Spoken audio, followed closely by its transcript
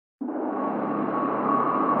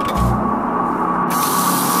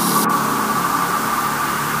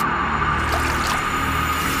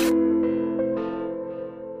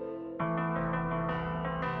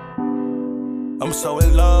I'm so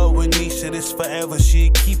in love with NESHA, this forever. She a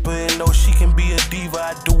keeper and know she can be a diva.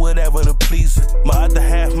 I do whatever to please her. My other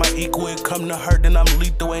half, my equal, it come to her, then I'm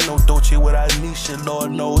lethal. Ain't no DOLCE without NESHA.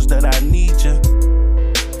 Lord knows that I need you.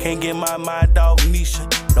 Can't get my mind off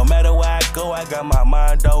NESHA. No matter where I go, I got my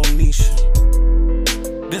mind on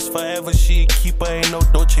NESHA. This forever, she a keeper. Ain't no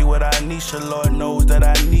DOLCE without NESHA. Lord knows that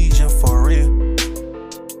I need you for real.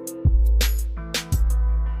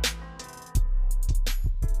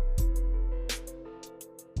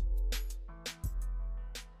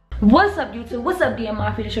 What's up, YouTube? What's up,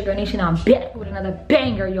 DMI? It's your girl Nation. I'm back with another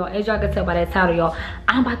banger, y'all. As y'all can tell by that title, y'all,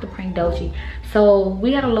 I'm about to prank DOLCE. So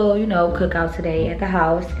we had a little, cookout today at the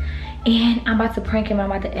house, and I'm about to prank him.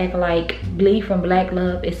 I'm about to act like Glee from Black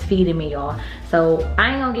Love is feeding me, y'all. So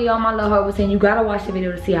I ain't gonna give y'all my little horrible scene. You gotta watch the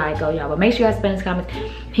video to see how it go, y'all. But make sure you guys spend his comments.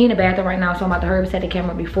 He in the bathroom right now, so I'm about to hurry set the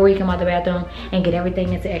camera before he come out the bathroom and get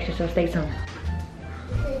everything into action. So stay tuned.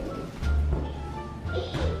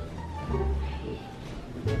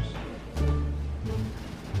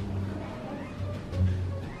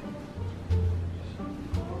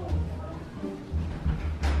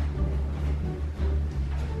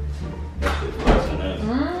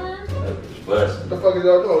 What the fuck is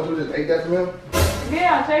y'all doing? You just ate that from him?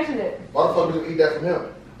 Yeah, I tasted it. Why the fuck did you eat that from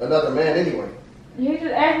him? Another man anyway. He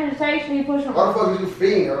just asked me to taste it, he pushed him. Why the fuck is you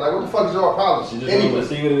feeding her? Like, what the fuck is your problem? She just wanted to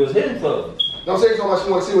see what it was hitting for. No, I'm saying so much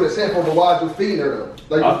she want to see what it's hitting for, but why are you feeding her though?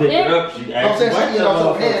 Like, I picked it up, she I'm saying she eating off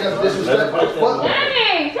your hand, that's disrespectful.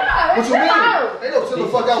 Dang, shut up. What you mean? They don't chill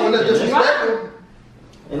the fuck out when that's disrespectful.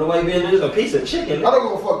 Ain't nobody being this a piece of chicken. I don't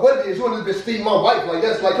give a fuck what it is. You want to just feed my wife like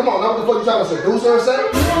that's like, come on, now what the fuck you trying to seduce her or something?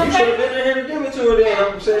 You should have been in here to give it to her then.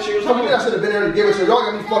 I'm saying she was hungry. I should have been here to give it to her. Y'all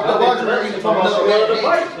got me fucked up. Why you eating from another man's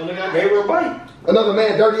hand? So nigga, I gave her a bite. Another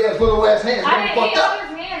man, dirty ass, little ass hands. I didn't eat off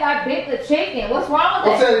his hands. I bit the chicken. What's wrong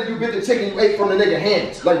with that? I'm saying if you bit the chicken, you ate from the nigga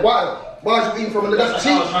hands. Like why? Why is you eating from the nigga? That's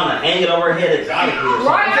cheap. I was trying to hang it over her head exotically.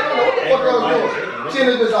 Right. I don't know what the fuck I was doing. She in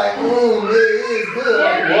this bitch like, yeah, it's good.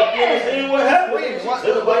 Walk in and see what happened.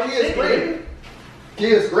 Kids screaming.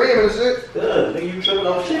 Kids screaming and shit. Good. Nigga, you tripping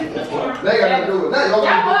on chicken. That's why. They got nothing to do with that. That was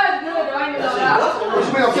good, though. I ain't gonna lie. What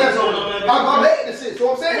you mean? I'm saying so. I made this shit.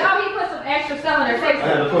 So I'm saying. Now he put some extra stuff in there. I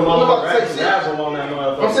had to put my little razzle on that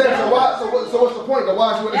motherfucker. I'm saying so. Why? So what's the point? Why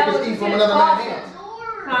is you in this bitch eating from another man's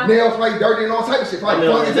hands? Nails like dirty and all type of shit. Like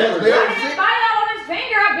fungus nails.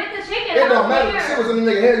 I bit the chicken. It don't matter. The shit was in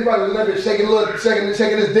the nigga hand. He probably was in that bitch shaking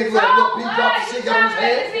his dick, little piece off the shit out of his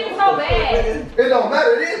hand. It so bad. It don't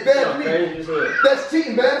matter. It is bad to me. That's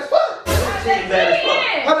cheating bad as fuck. Cheating bad as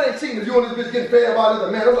fuck. How that ain't cheating if you and this bitch getting fed by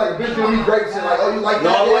another man? It was like a bitch giving me great shit. Like, oh, you like that?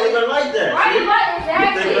 No, it wasn't even like that. Right, exactly.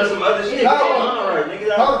 You think that's some other shit.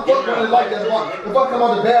 How the fuck was it like that? If I come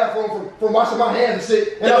out the bathroom from washing my hands and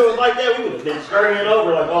shit, and if it was like that, we would have been scurrying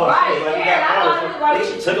over like, oh shit, like we got flowers.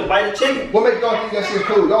 She took a bite of chicken. What makes y'all think that shit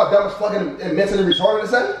cool? Y'all dumb as fucking and mentally retarded or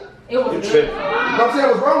something? It was tripping. You know what I'm saying?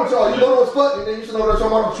 What's wrong with y'all? You know what's fucking, then you should know that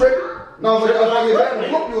I'm tripping. No, I'm like, I get mad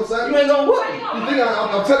and whoop you or something. You ain't gonna whoop me. You think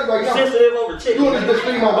I'm telling you right now? Sensitive over chicken. You want this bitch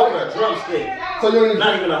feeding my wife? Over a drumstick. So you ain't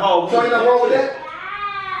not even a whole. So ain't nothing wrong with that?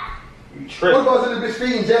 You tripping. What goes in this bitch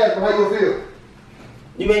feeding Jasmine? How you gonna feel?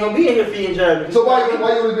 You ain't gonna be in here feeding Jasmine. So why you in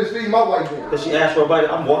this bitch feeding my wife then? Because she asked for a bite.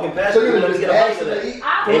 I'm walking past her. So you let me get a bite of that.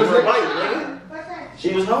 Gave her a bite, nigga. She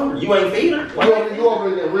was hungry. You ain't feed her. You over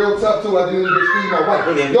there real tough too after you just feed my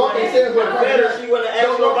wife. Y'all can't say it's gonna prank. She wouldn't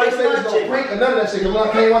ask for a bite of chicken. Prank or none of that shit. When I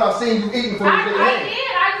came when I seen you eating from this nigga hand.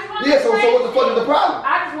 Yeah, so what the fuck is the problem?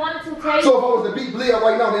 I just wanted to taste. So if I was to beat Blia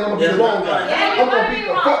right now, then I'm gonna be the wrong guy. I'm gonna beat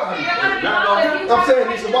the fuck out of you. I'm saying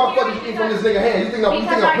this, why the fuck is you eating from this nigga hand? You think I'm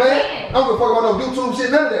playing? I don't give a fuck about no YouTube shit,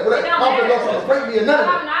 none of that. I don't care about trying to prank me or none of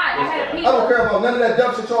that. I don't care about none of that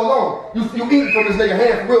dumb shit y'all on. You eating from this nigga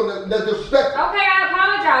hand for real, that's disrespectful. Okay, I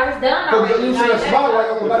apologize, it's done already. You should have smiled like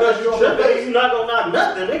I'm gonna knock that shit off your face. You not gonna knock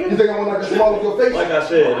nothing, nigga. You think I'm gonna knock that smile off your face? Like I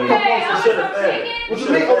said, nigga. What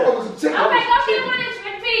you mean over some chicken? Okay, go get one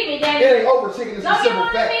and feed me, Daddy. It ain't over chicken, it's a simple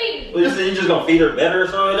fact. Well, you just gonna feed her better or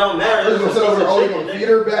something? It don't matter. You're gonna sit over there, oh, you're gonna feed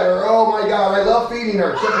her better. Oh my god, I love feeding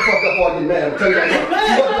her. Shut the fuck up before I get mad. I'm telling you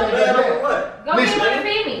that. What? Go get one and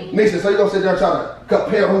feed me. Nisha, so you gonna sit there trying to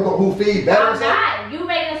compare who feed better? I'm not. You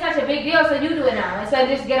making such a big deal, so you do it now. Instead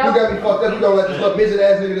of just get over. You got me fucked up. You gonna let this little midget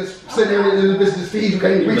ass nigga just sit there and this bitch just feed you.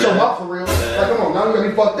 Can't even reach your mouth for real. Like, come on now, you got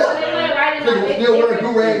me fucked up. Nigga still wearing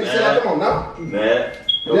do-rags and shit. Like, come on now. Mad.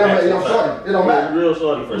 Yeah, man, I'm sorry. It don't matter. Real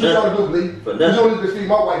sorry for nothing. What you trying to do, Lee? For nothing. You know this bitch feed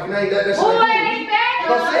my wife, and ain't that shit. Boy, ain't bad.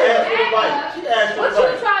 What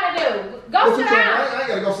you trying to do? Go sit down. I ain't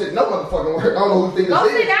gotta go sit no motherfucking work. I don't know who you think this is.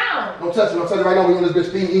 Go sit down. Don't touch me. I'm telling you right now, we on this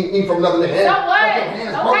bitch eating from another nigga hand. So what?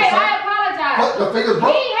 Okay, I apologize. What? The fingers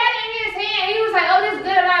broke? He had it in his hand. He was like, oh, this is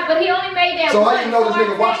good or not, but he only made then. So how you know this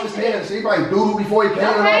nigga washed his hands? So he probably doodle before he came.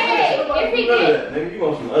 Okay, if he did. Nigga, you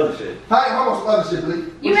want some other shit. How want some other shit, please?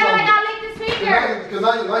 You act like I licked his finger. Because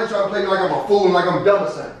now you trying to play me like I'm a fool and like I'm dumb or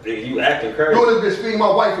something. Nigga, you acting crazy. Doing this bitch feeding my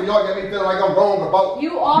wife and y'all got me feeling like I'm wrong about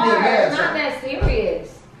You are. being mad. It's not that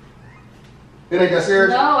serious. It ain't that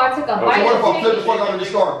serious? No, I took a bite. So what if I flip the of fuck out and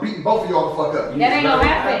just start beating both of y'all the fuck up? That ain't gonna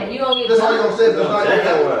happen. You gonna get. That's how you gonna say it. That's not gonna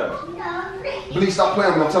happen. Please stop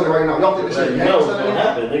playing with me. I'm telling you right now. Y'all think this shit You know what's gonna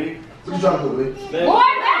happen, nigga. What you trying to do, Lee? Boy,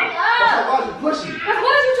 back up. Why you pushing? Cause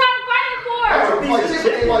what is you trying to fight him for?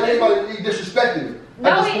 Anybody disrespecting me.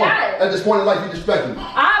 No, he not. At this point in life, you disrespecting me.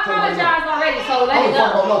 I apologize already, so let it go.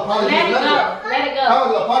 Let it go. Let it go. How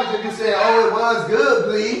was apology if you saying, oh, it was good,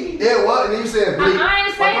 bleed? It was, and then you said, bleed. I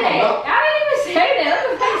ain't say that. I didn't even say that. What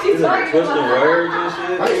the fuck you talking Twisting about? words and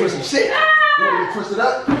shit. I ain't twisting shit. You want me to twist it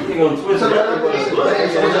up? You gonna twist it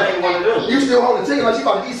up? You still holding the chicken like she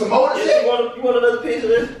about to eat some more of this shit? You want another piece of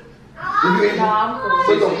this? You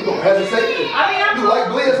gonna hesitate? You like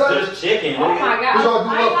bleed or something? Just chicken. Oh my God. We gonna do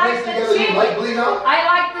I little like things the together. You like chicken. bleed now? I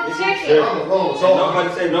like the chicken. I'm wrong. So Nobody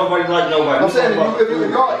say nobody like nobody. I'm saying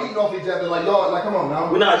if y'all eating off each other, like y'all, like come on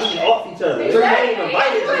now. We're not eating off each other. Exactly. I ain't even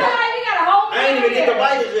bite it yet. I ain't even get the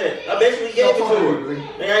bite it yet. I basically gave it to her.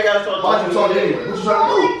 Then I gotta start Why you talking anyway? What you trying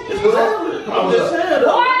to do? It's whatever. I'm just saying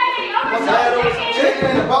though. Chicken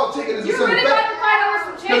ain't about chicken. It's a You simple really about fact. to fight over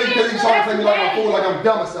some chicken? Because he's trying to play me like I'm a fool, like I'm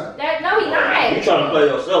dumb or something. No, he not. You trying to play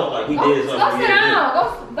yourself like we did Go something. sit down.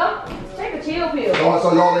 Go take a chill pill. Oh,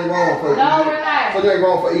 so y'all ain't wrong for it. No, we're not. So you ain't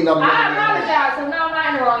wrong for eating up. I apologize, so now I'm not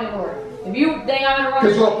in the wrong anymore. If you think I'm in the wrong,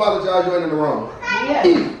 Because you apologize, you ain't in the wrong.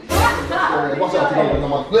 yeah. Watch out, you know,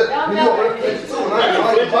 my flip. You know what it is too, and I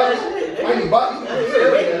ain't biting. I ain't biting.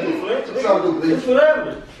 What's up, dude, please? It's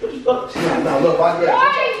whatever. What you fucking Now, look, watch Boy, out.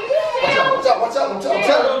 Watch out. I'm telling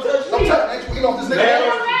you. Ain't you eating off this nigga?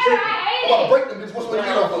 I'm about to break them bitch. Which one you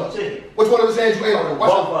eat off of? Which one of his hands you ate off of?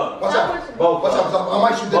 Watch out. Watch out. Watch out. I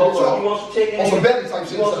might shoot that bitch off. You want some chicken? On some belly type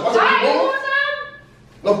shit. Watch out.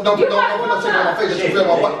 No, put no chicken on my face. That's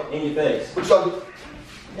my wife. In your face. What you trying to do?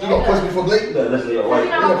 You gonna push me for bleed? Yeah, let's see your wife.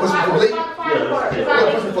 You gonna push me for bleed? You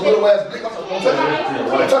gonna push me for little ass bleed? Don't touch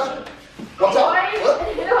me. Don't touch me. Watch out.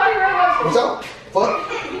 Watch out.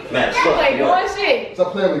 Fuck. Man, like doing shit.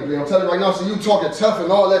 Stop playing with me, I'm telling you right now. So you talking tough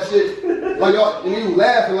and all that shit. Like y'all, and you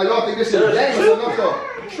laughing like y'all think this shit is game or something.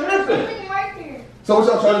 Tripping. So what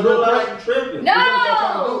y'all trying to do? Like tripping. No,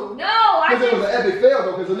 Because it was an epic fail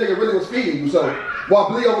though, because the nigga really was feeding you. So while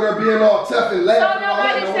Blee over there being all tough and laughing and all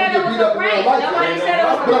that, nobody said it was a prank. Nobody said it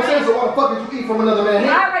was a But I'm saying, prank. so why the fuck did you eat from another man's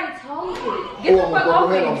I hand? already told you. Get the fuck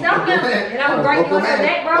off me. Stop that. And I'm gonna break your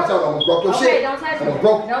neck, bro. I'm telling you, I'm gonna broke your shit. Okay, don't touch me. I'm gonna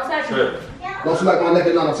broke. Don't touch me. Don't smack my neck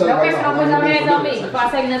and none. I'm telling you Don't right piss now. no put no hands on me if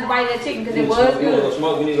I say nothing about that chicken because it was You wanna go good.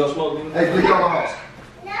 smoke? We need to go smoke. Hey, Blee, get out my house.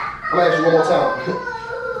 I'm gonna ask you one more time.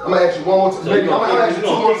 I'm gonna ask you one more time. Baby, I'm gonna ask you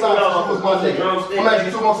two more times. I'm gonna ask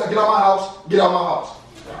you two more times. Get out my house. Get out my house.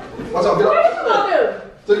 Watch out, get What out. you gonna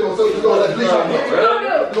do? So you gonna let Bleach try to hit me? What you gonna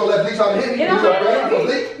do? You gonna let Bleach try to hit me? You Get on gonna my grab me for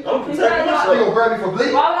Bleach? I'm protecting You myself. gonna grab me for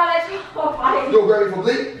Bleach? Why would I let you fight? You gonna grab me for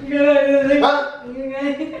Bleach? Huh?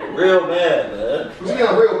 Real bad, man. What you mean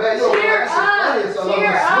I'm real bad? You don't Cheer know up. this shit.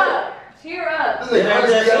 Cheer up. Cheer up. This nigga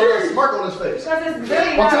honestly got a little smirk on his face. Because it's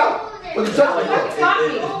really Watch not. out. What you touching me for? Stop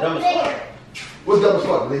me. Dumb as fuck. What's dumb as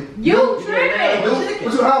fuck, Bleach? You tripping.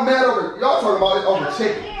 What you, how mad over? Y'all talking about it over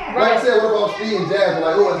chicken. Like I said, what about Steve and Jasmine?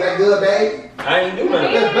 Like, oh, is that good, babe? I ain't do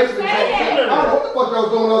nothing. That's basically what I'm saying. I don't know what the fuck y'all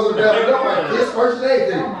was doing when I was in the bed. Y'all like kiss first and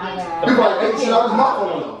everything. You probably ate shit out his mouth on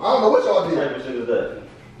them. I don't know what y'all What did. type of shit is that?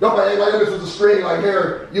 Y'all probably act like this was a string, like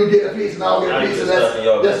here, you get a piece and I'll get a piece, and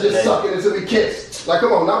that's just sucking until we kiss. Like,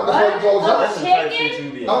 come on, now that's what y'all was That's on. the type of shit you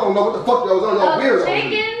be I don't know what the fuck y'all was on. Y'all weirdos.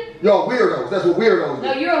 Chicken? Y'all weirdos. That's what weirdos do.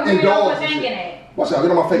 No, you're a And weirdo dogs for and thinking shit. it. Watch out,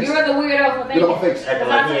 get on my face. You're the weirdo for Get on my thinking it. face. acting Because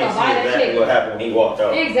like I you took ain't a see bite of exactly chicken. what happened when he walked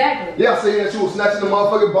out. Exactly. Yeah, I seen that she was snatching the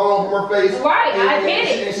motherfucking bone from her face. Right, I get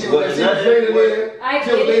it. And she was leaning in. I She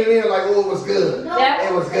was get it. leaning in like, oh, it was good. That-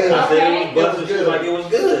 It was good. I said it Okay. was busting shit like it was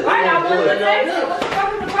good. Right, I It wanted was to good. say what the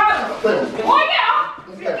fuck is the problem? Boy, get off.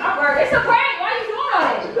 It's a prank. Why you doing all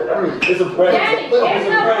that? It's a prank. Daddy, It's a it's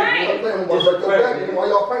a prank. Why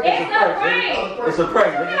y'all pranking? It's a prank. It's a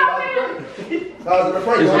prank. Get nigga. off here. How's it a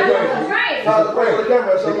prank? It's a It's prank. a prank. How's it a prank? The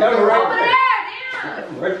camera. The camera right Over there,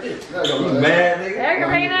 damn. Right there. You You mad, nigga?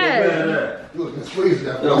 Aggravating You mad us. at that? You was squeezing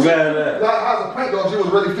that. You mad at that? How's a prank though? She was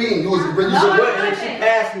really feeding. You was really. No, So I what? And wasn't. she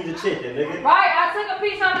passed me the chicken, nigga. Right, I took a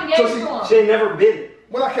piece off and gave So it to him. She ain't never bit it.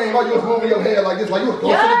 When I came out, you was moving your head like this, like you was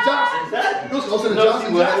close to the Johnson. Exactly. You was close to the No, Johnson.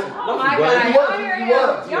 she wasn't. Johnson. Oh my You God, was. y'all hear You him?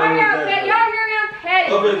 was. Y'all hear him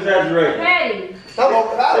petty. Over exaggerating. Petty. I'm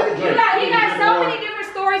over He got so many different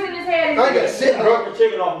stories stories in his head. I ain't got shit, Broke bro. the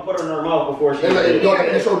chicken off and put her in her mouth before she. You got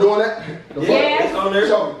an intro doing that? Yeah. It's on there.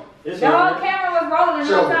 Show me. It's The on whole there. camera was rolling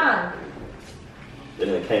the whole time. Then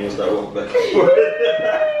it came and started walking back and forth.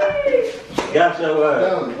 Got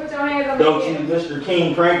your Put your hands on Don't the you, Mr.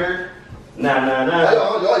 King Pranker? Nah.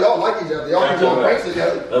 Y'all like each other. Y'all keep doing pranks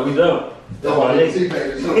together. No, we don't. That's my nigga.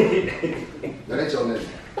 That ain't your nigga.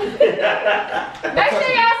 Make sure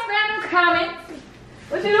y'all spam them comments.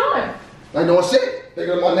 What you doing? I ain't doing shit. They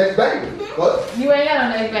go to my next baby. What? You ain't got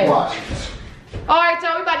no next baby. Watch. Alright,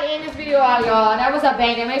 y'all, we about to end this video out, y'all. That was a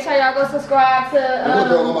banger. Make sure y'all go subscribe to Look,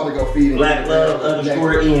 girl, I'm about to go feed him. Black Love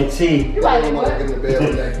 _ENT. You about to I'm what? about to get in the bed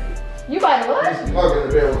with that. You about to what? I'm about to get in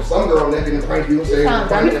the bed with some girl naked and prank you. Say, Sound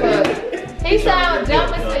dumb as fuck. He sound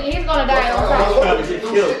dumb as fuck. He's gonna die on sight.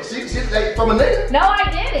 She from a nigga. No, I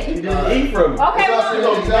didn't. You didn't eat from me. Okay, well, You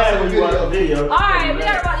don't be mad when you watch the video. alright, we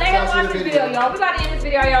gotta let him watch this video, y'all. We gotta end this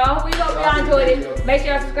video, y'all. We hope y'all enjoyed it. Make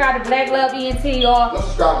sure y'all subscribe to Black Love ENT, y'all. Let's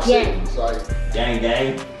subscribe to Yeah. shit. Sorry.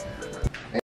 Gang.